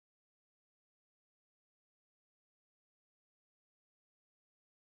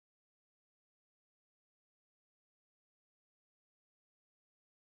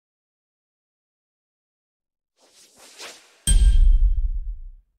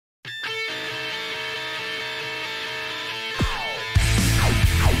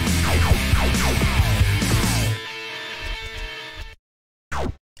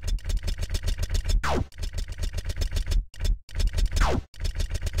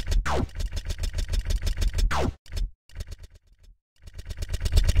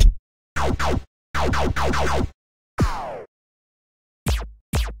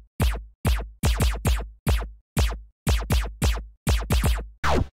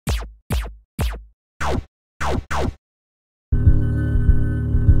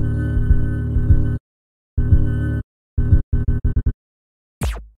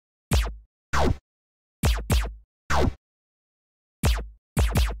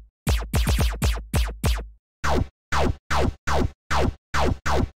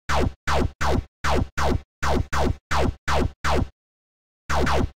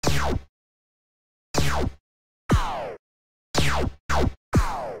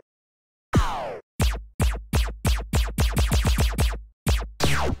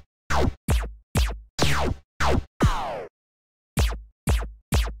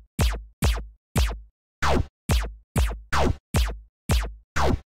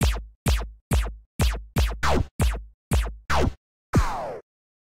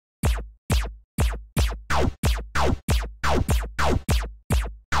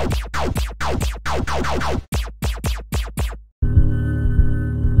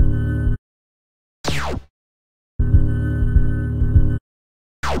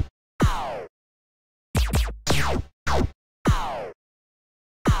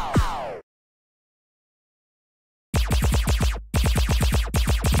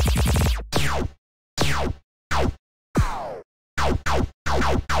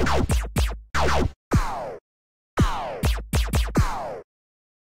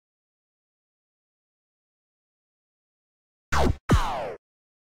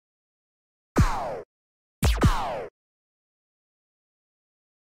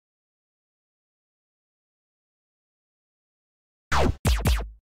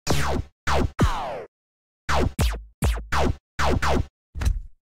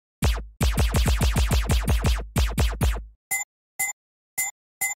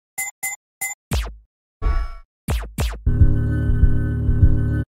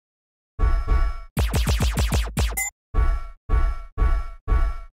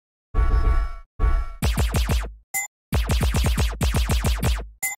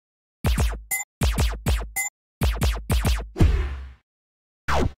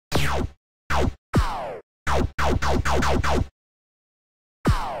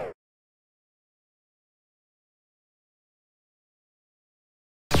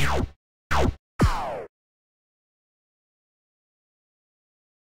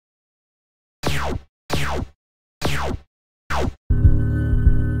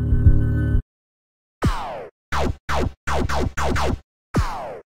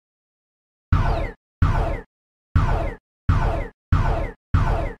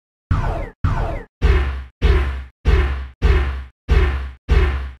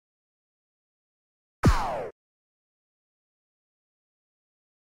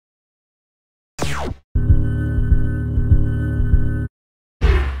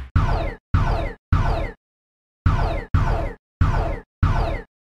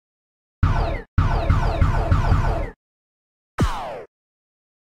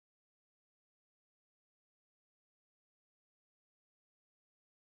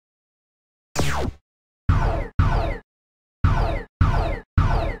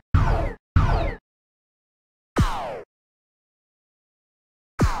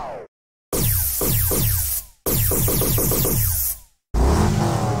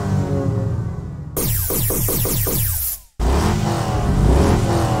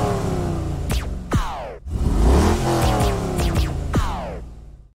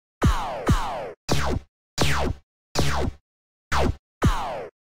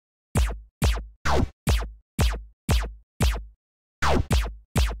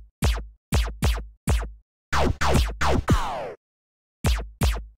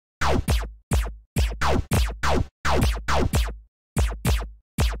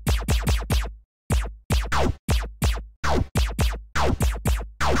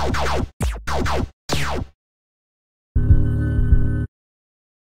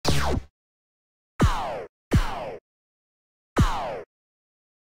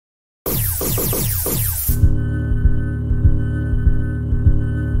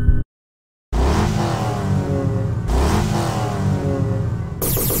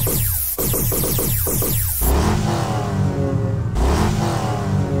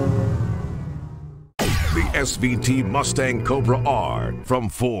SVT Mustang Cobra R from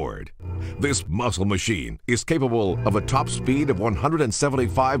Ford. This muscle machine is capable of a top speed of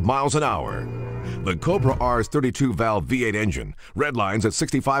 175 miles an hour. The Cobra R's 32-valve V8 engine redlines at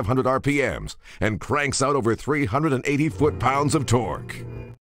 6,500 RPMs and cranks out over 380 foot-pounds of torque.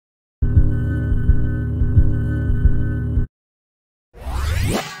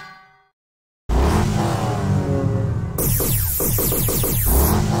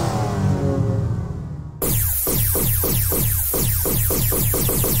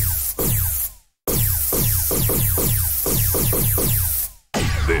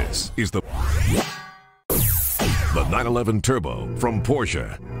 This is the 911 Turbo from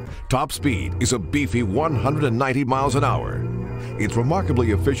Porsche. Top speed is a beefy 190 miles an hour. Its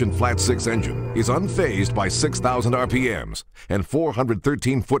remarkably efficient flat-six engine is unfazed by 6,000 RPMs and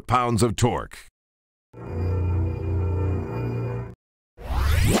 413 foot-pounds of torque.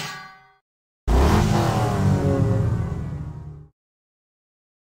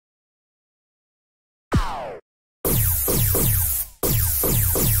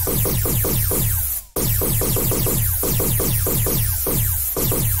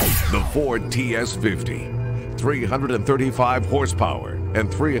 The Ford TS50, 335 horsepower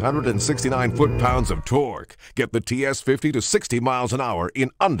and 369 foot-pounds of torque get the TS50 to 60 miles an hour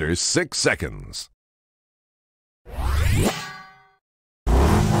in under 6 seconds.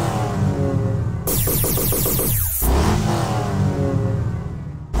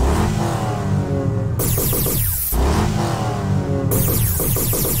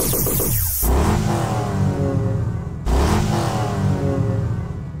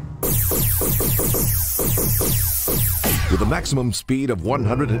 With a maximum maximum speed of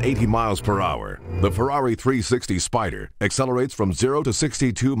 180 miles per hour, the Ferrari 360 Spider accelerates from 0 to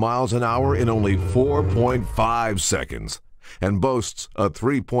 62 miles an hour in only 4.5 seconds and boasts a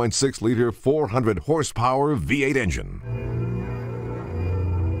 3.6-liter 400 horsepower V8 engine.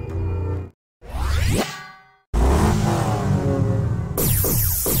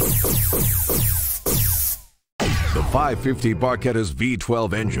 The 550 Barchetta's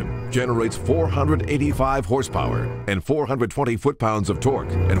V12 engine generates 485 horsepower and 420 foot-pounds of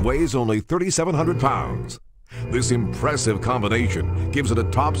torque and weighs only 3,700 pounds. This impressive combination gives it a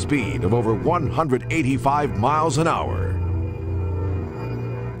top speed of over 185 miles an hour.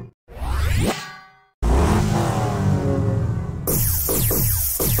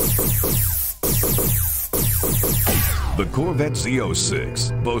 The Corvette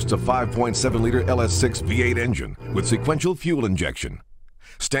Z06 boasts a 5.7-liter LS6 V8 engine with sequential fuel injection.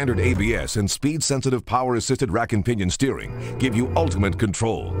 Standard ABS and speed-sensitive power-assisted rack and pinion steering give you ultimate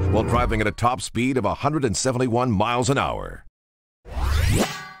control while driving at a top speed of 171 miles an hour.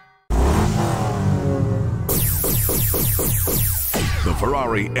 The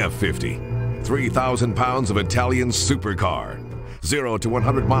Ferrari F50, 3,000 pounds of Italian supercar. 0 to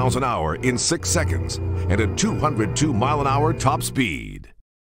 100 miles an hour in 6 seconds and a 202 mile an hour top speed.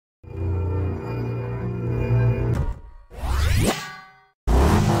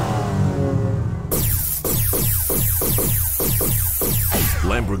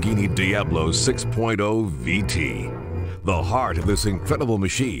 Lamborghini Diablo 6.0 VT. The heart of this incredible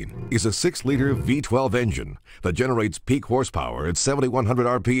machine is a 6-liter V12 engine that generates peak horsepower at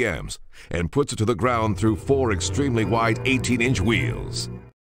 7,100 RPMs and puts it to the ground through 4 extremely wide 18-inch wheels.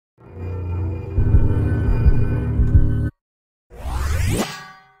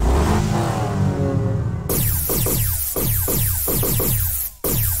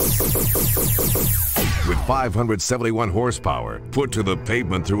 With 571 horsepower put to the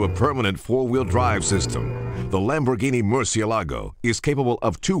pavement through a permanent 4-wheel drive system, the Lamborghini Murcielago is capable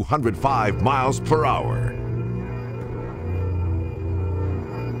of 205 miles per hour.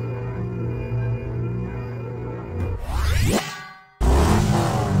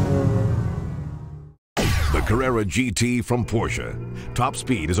 The Carrera GT from Porsche. Top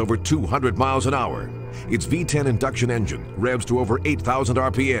speed is over 200 miles an hour. Its V10 induction engine revs to over 8,000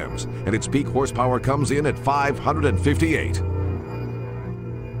 RPMs, and its peak horsepower comes in at 558.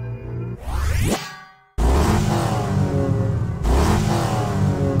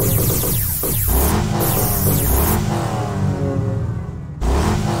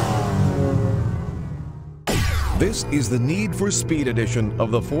 This is the Need for Speed edition of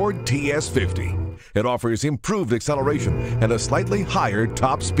the Ford TS50. It offers improved acceleration and a slightly higher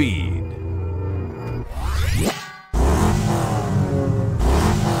top speed.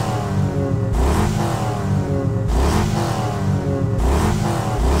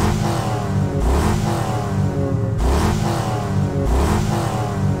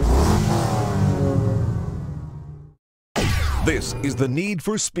 This is the Need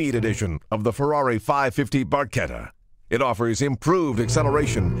for Speed edition of the Ferrari 550 Barchetta. It offers improved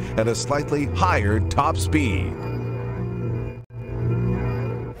acceleration and a slightly higher top speed.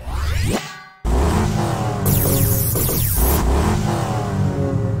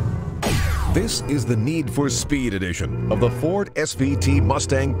 This is the Need for Speed edition of the Ford SVT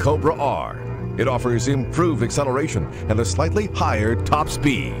Mustang Cobra R. It offers improved acceleration and a slightly higher top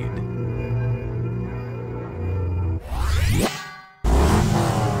speed.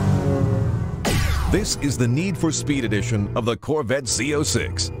 This is the Need for Speed edition of the Corvette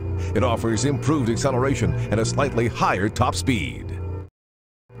Z06. It offers improved acceleration and a slightly higher top speed.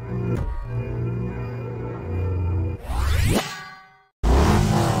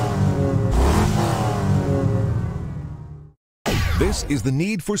 This is the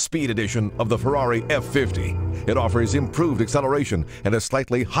Need for Speed edition of the Ferrari F50. It offers improved acceleration and a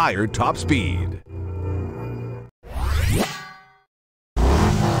slightly higher top speed.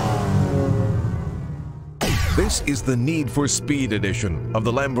 This is the Need for Speed edition of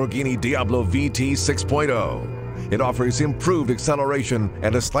the Lamborghini Diablo VT 6.0. It offers improved acceleration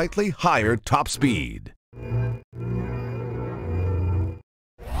and a slightly higher top speed.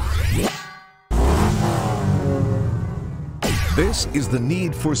 This is the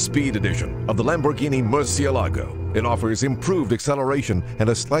Need for Speed edition of the Lamborghini Murcielago. It offers improved acceleration and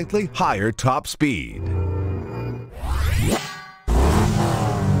a slightly higher top speed.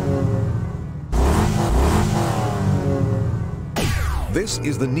 This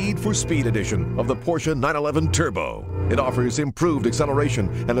is the Need for Speed edition of the Porsche 911 Turbo. It offers improved acceleration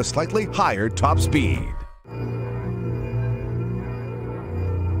and a slightly higher top speed.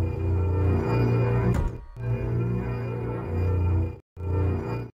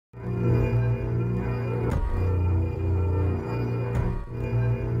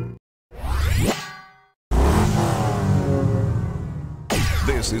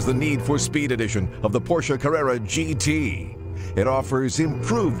 This is the Need for Speed edition of the Porsche Carrera GT. It offers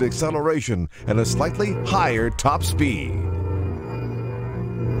improved acceleration and a slightly higher top speed.